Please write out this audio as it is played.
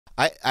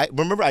I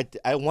remember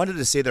I wanted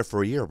to stay there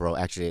for a year, bro.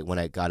 Actually, when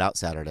I got out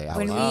Saturday,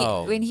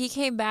 When he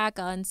came back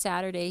on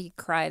Saturday, he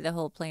cried the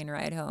whole plane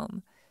ride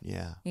home.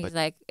 Yeah. He's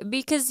like,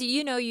 because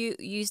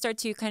you start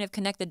to kind of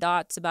connect the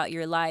dots about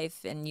your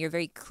life, and you're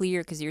very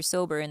clear because you're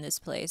sober in this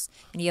place,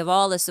 and you have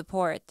all the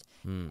support.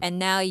 And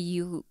now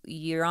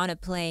you're on a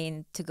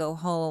plane to go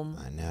home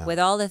with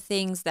all the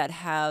things that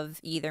have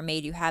either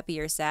made you happy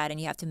or sad, and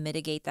you have to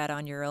mitigate that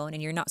on your own,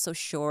 and you're not so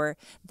sure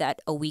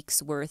that a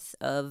week's worth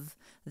of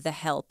the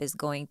help is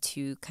going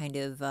to kind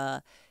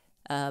of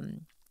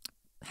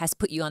has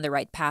put you on the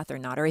right path or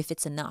not, or if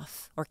it's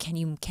enough, or can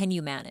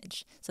you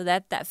manage? So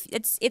that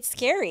it's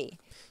scary.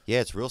 Yeah,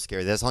 it's real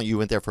scary. That's how you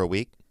went there for a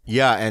week?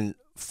 Yeah, and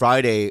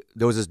Friday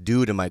there was this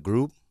dude in my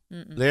group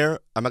there.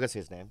 I'm not gonna say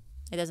his name.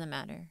 It doesn't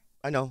matter.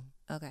 I know.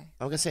 Okay. I'm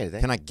not gonna say anything.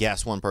 Can I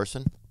guess one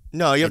person?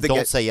 No, you have And to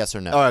don't say yes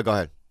or no. All right, go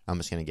ahead. I'm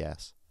just gonna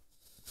guess.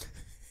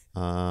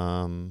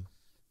 Let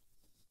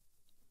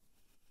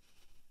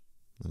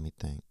me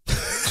think.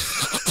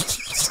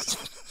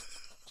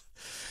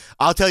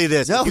 I'll tell you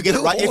this. No, if you get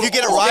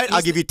it right,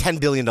 I'll give you $10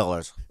 billion.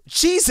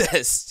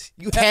 Jesus.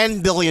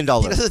 $10 billion.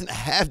 He doesn't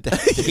have that.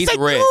 He's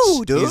rich.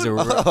 dude. He's a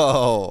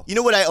Oh. You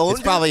know what I own?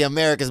 It's probably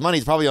America's money.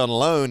 It's probably on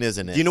loan,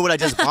 isn't it? Do you know what I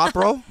just bought,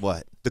 bro?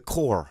 What? The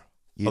core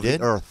You of did?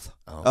 the Earth.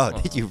 Oh,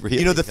 did you really?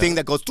 You know the thing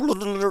that goes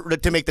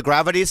to make the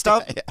gravity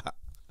stuff? Yeah.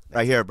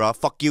 Right here, bro.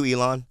 Fuck you,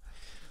 Elon.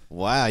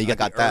 Wow, you got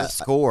that Earth's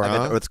core, I got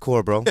huh? the Earth's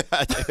core, bro.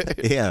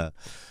 Yeah.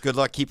 Good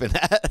luck keeping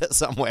that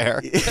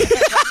somewhere.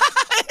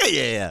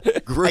 Yeah.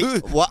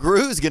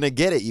 Gru's gonna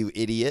get it, you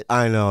idiot.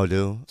 I know,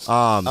 dude.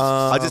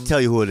 I'll just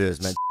tell you who it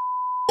is, man.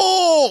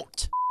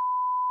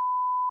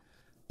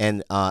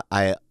 And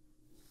I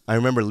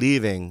remember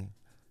leaving.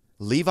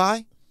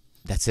 Levi?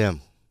 That's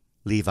him,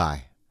 Levi.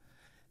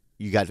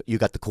 You got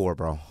the core,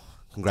 bro.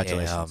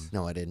 Congratulations.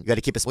 No, I didn't. You got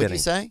to keep it spinning. What'd you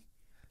say?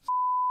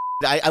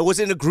 I was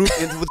in a group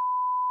with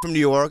from New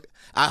York.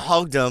 I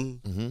hugged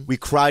him. We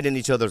cried in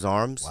each other's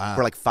arms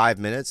for like 5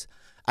 minutes.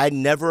 I'd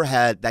never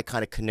had that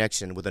kind of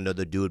connection with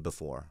another dude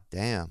before.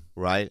 Damn.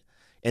 Right?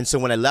 And so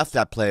when I left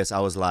that place, I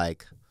was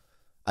like,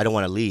 I don't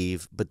want to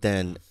leave, but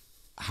then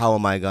how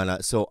am I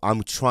gonna? So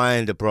I'm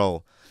trying to,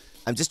 bro.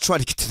 I'm just trying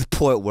to get to the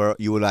point where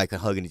you and I can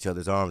hug in each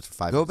other's arms for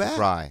 5 minutes. Go back.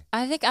 Cry.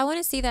 I think I want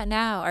to see that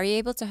now. Are you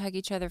able to hug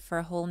each other for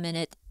a whole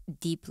minute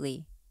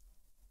deeply?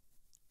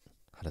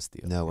 How does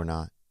Theo? No, we're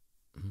not.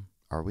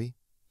 Are we?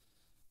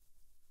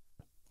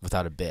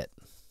 Without a bit.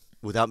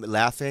 Without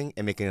laughing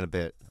and making it a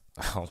bit.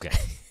 Okay.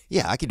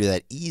 Yeah, I could do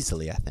that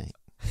easily, I think.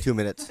 2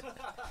 minutes.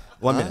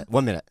 1 minute.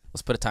 1 minute.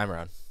 Let's put a timer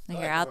on.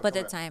 Here, I'll put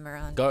the timer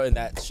on. Go in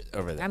that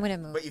over there. I'm gonna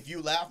move. But if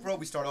you laugh, bro,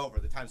 we start over.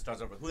 The time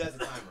starts over. Who has the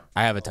timer?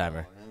 I have a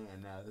timer.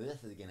 No,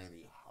 this is gonna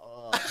be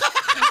hard.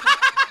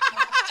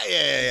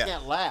 Yeah. You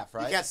can't laugh,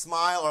 right? You can't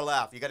smile or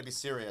laugh. You got to be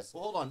serious.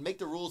 Well, hold on. Make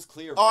the rules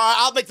clear. All right,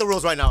 I'll make the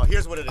rules right now.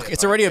 Here's what it is.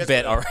 It's already a Here's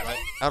bit, what it is, all right.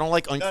 I don't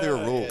like unclear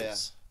no,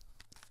 rules.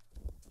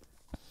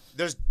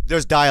 yeah.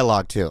 There's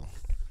dialogue too.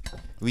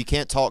 We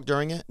can't talk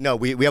during it? No,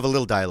 we have a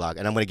little dialogue,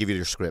 and I'm going to give you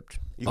your script.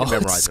 You can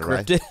memorize it,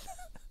 right? Scripted?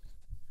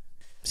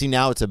 See,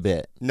 now it's a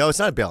bit. No, it's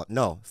not a bit.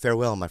 No,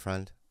 farewell, my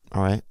friend.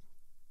 All right.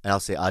 And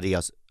I'll say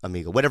adios,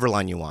 amigo. Whatever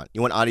line you want.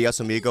 You want adios,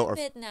 amigo, or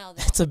Bit now,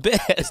 though. It's a bit.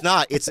 it's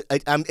not. It's a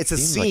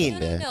Seems like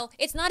scene. a No,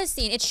 it's not a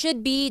scene. It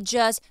should be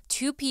just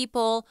two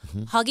people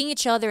hugging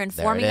each other and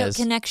There forming it a is.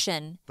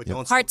 connection. But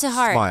don't Heart to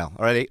heart. Smile.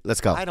 All right, let's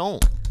go. I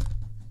don't.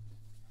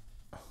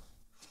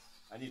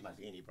 I need my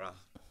beanie, bro.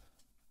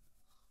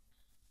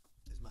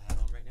 Is my hat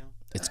on right now?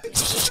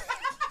 It's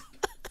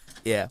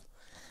yeah.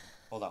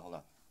 Hold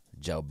on.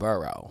 Joe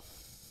Burrow.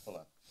 Hold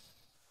on.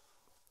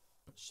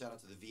 Shout out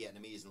to the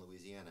Vietnamese in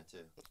Louisiana, too.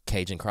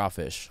 Cajun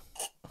crawfish.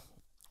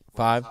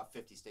 5. Top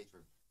 50 states for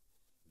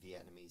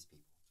Vietnamese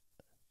people.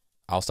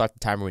 I'll start the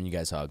timer when you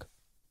guys hug.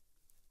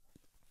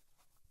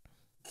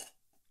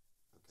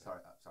 Sorry.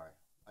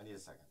 I need a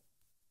second.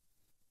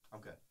 I'm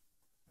good.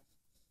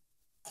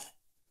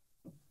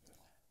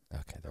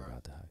 Okay, they're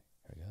about to hug.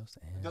 Here it goes.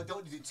 And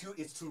Don't do too.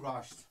 It's too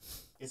rushed.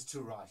 It's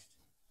too rushed.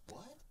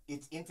 What?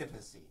 It's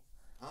intimacy.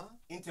 Huh?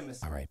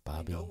 Intimacy. all right,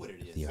 Bobby. know what it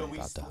is. Theo So are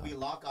about to hug. we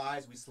lock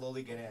eyes. We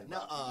slowly get in.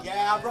 Nuh-uh,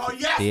 Yeah, man. bro.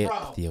 Yes,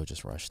 bro. Theo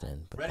just rushed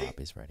in, but Ready?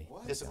 Bobby's ready.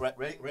 What? Just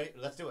ready.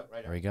 Let's do it.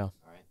 Right There we go.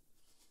 All right.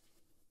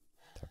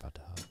 They're about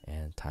to hug,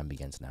 and time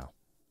begins now.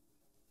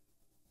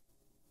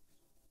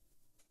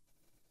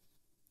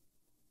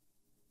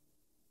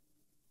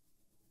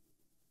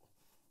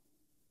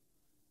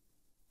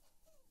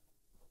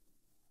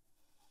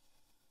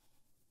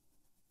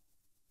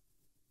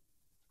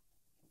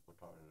 What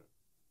part is it?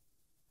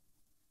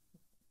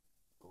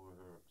 Go over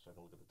here so I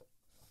can look at the.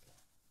 Okay.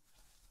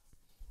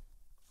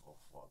 Oh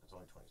fuck! It's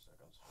only 20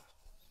 seconds.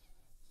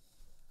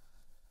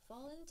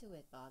 Fall into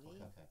it,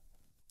 Bobby. Okay.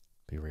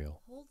 Be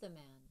real. Hold the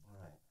man. All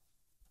right.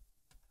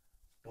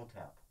 Don't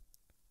tap.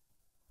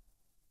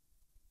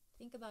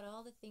 Think about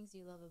all the things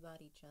you love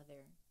about each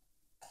other.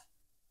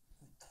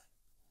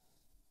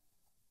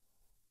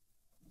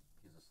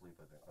 He's asleep.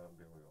 I think. I'm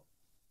being real.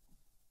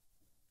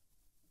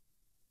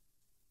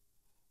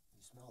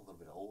 You smell a little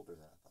bit older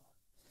than I thought.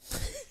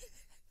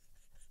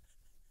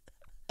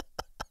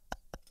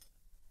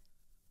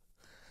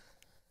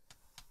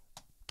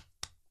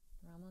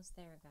 almost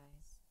there,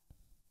 guys.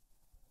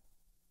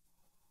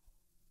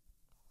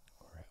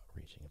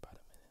 We're reaching about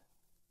a minute.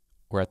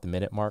 We're at the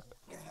minute mark.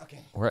 Yeah, okay.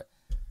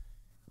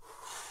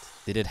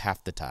 They did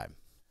half the time.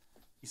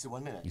 You said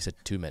 1 minute. You said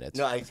 2 minutes.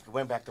 No, I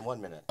went back to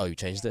 1 minute. Oh, you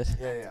changed it?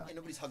 Yeah. Hey,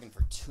 nobody's hugging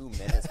for 2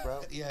 minutes,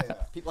 bro. Yeah.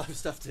 People have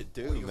stuff to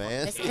do,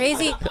 man. That's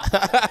crazy.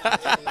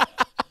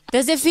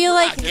 Does it feel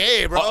like?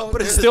 Hey, bro.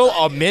 But it's still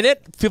a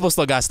minute. People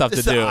still got stuff to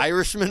This do. the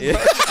Irishman. Bro.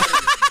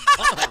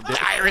 The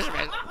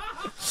Irishman.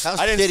 How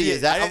I didn't shitty see is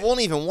it. that? I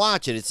won't even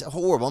watch it. It's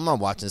horrible. I'm not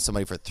watching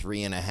somebody for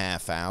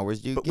 3.5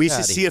 hours, dude. But Get we should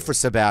outta see here. it for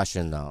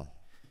Sebastian, though.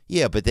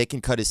 Yeah, but they can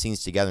cut his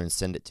scenes together and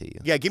send it to you.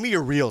 Yeah, give me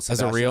your reel,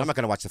 Sebastian. a reel? I'm not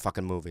going to watch the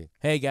fucking movie.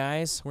 Hey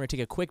guys, we're gonna take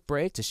a quick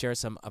break to share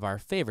some of our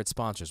favorite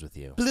sponsors with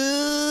you. Blue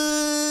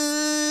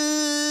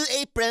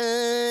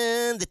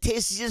Apron, the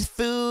tastiest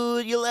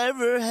food you'll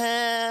ever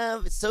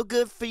have. It's so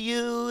good for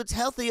you. It's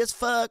healthy as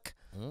fuck.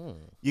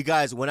 You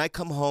guys, when I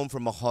come home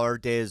from a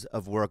hard days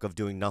of work of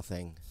doing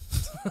nothing,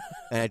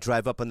 and I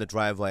drive up on the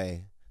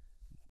driveway,